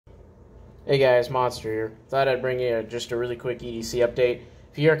Hey guys, Monster here. Thought I'd bring you just a really quick EDC update.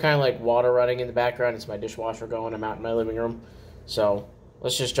 If you hear kind of like water running in the background, it's my dishwasher going. I'm out in my living room. So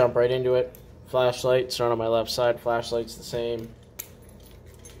let's just jump right into it. Flashlight, start on my left side. Flashlight's the same.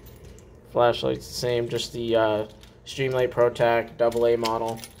 Flashlight's the same, just the Streamlight ProTac AA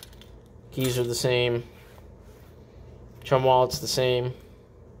model. Keys are the same. Chum wallet's the same.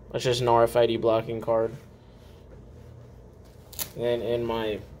 That's just an RFID blocking card. Then in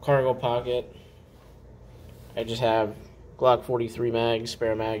my cargo pocket, I just have Glock 43 mag,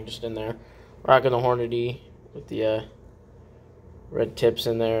 spare mag just in there. Rocking the Hornady with the red tips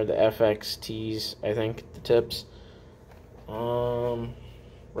in there, the FXTs, I think, the tips.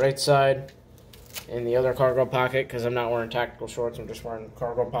 Right side, in the other cargo pocket, because I'm not wearing tactical shorts, I'm just wearing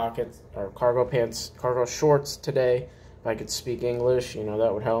cargo pockets, or cargo pants, cargo shorts today. If I could speak English, you know,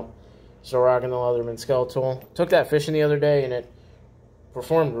 that would help. Still rocking the Leatherman Skeletal. Took that fishing the other day, and it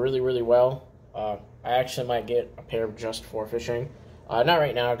performed really well. I actually might get a pair just for fishing. Not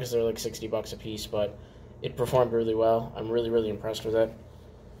right now because they're like 60 bucks a piece, but it performed really well. I'm really impressed with it.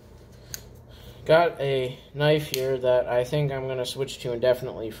 Got a knife here that I think I'm going to switch to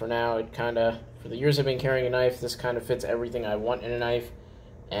indefinitely for now. It kind of, for the years I've been carrying a knife, this kind of fits everything I want in a knife,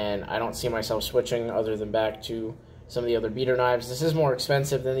 and I don't see myself switching other than back to some of the other beater knives. This is more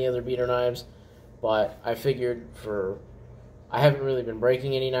expensive than the other beater knives, but I figured I haven't really been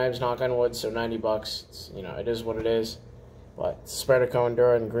breaking any knives, knock on wood, so 90 bucks, it's, you know, it is what it is. But Spyderco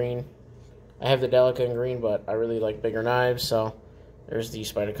Endura in green. I have the Delica in green, but I really like bigger knives, so there's the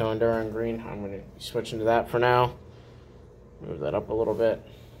Spyderco Endura in green. I'm going to be switching to that for now. Move that up a little bit.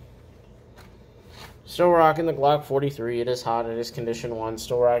 Still rocking the Glock 43. It is hot. It is condition 1.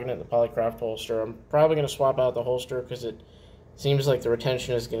 Still rocking it, the Polycraft holster. I'm probably going to swap out the holster because it seems like the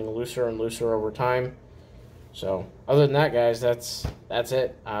retention is getting looser and looser over time. So, other than that, guys, that's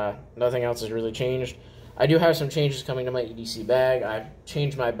it. Nothing else has really changed. I do have some changes coming to my EDC bag. I've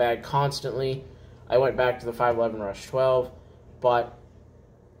changed my bag constantly. I went back to the 511 Rush 12, but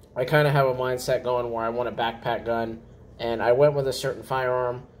I kind of have a mindset going where I want a backpack gun, and I went with a certain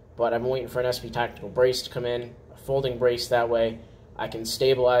firearm, but I'm waiting for an SP Tactical brace to come in, a folding brace. That way I can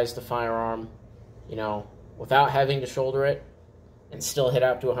stabilize the firearm, you know, without having to shoulder it, and still hit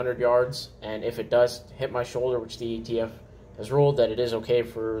out to 100 yards. And if it does hit my shoulder, which the ATF has ruled that it is okay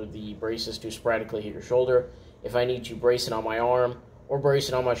for the braces to sporadically hit your shoulder, if I need to brace it on my arm, or brace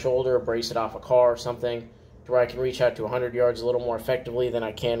it on my shoulder, or brace it off a car or something, to where I can reach out to 100 yards a little more effectively than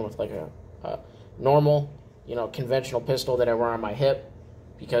I can with like a normal, you know, conventional pistol that I wear on my hip,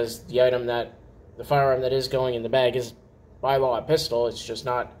 because the firearm that is going in the bag is by law a pistol. It's just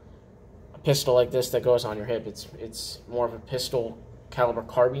not pistol like this that goes on your hip. It's more of a pistol caliber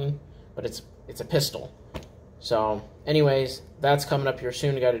carbine, but it's a pistol. So anyways, that's coming up here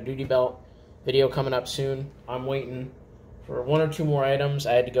soon. I got a duty belt video coming up soon. I'm waiting for 1 or 2 more items.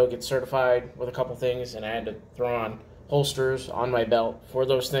 I had to go get certified with a couple things, and I had to throw on holsters on my belt for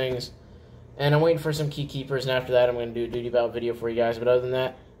those things, and I'm waiting for some key keepers, and after that I'm going to do a duty belt video for you guys. But other than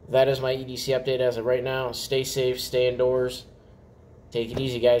that, that is my EDC update as of right now. Stay safe, stay indoors. Take it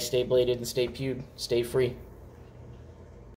easy, guys. Stay bladed and stay pewed. Stay free.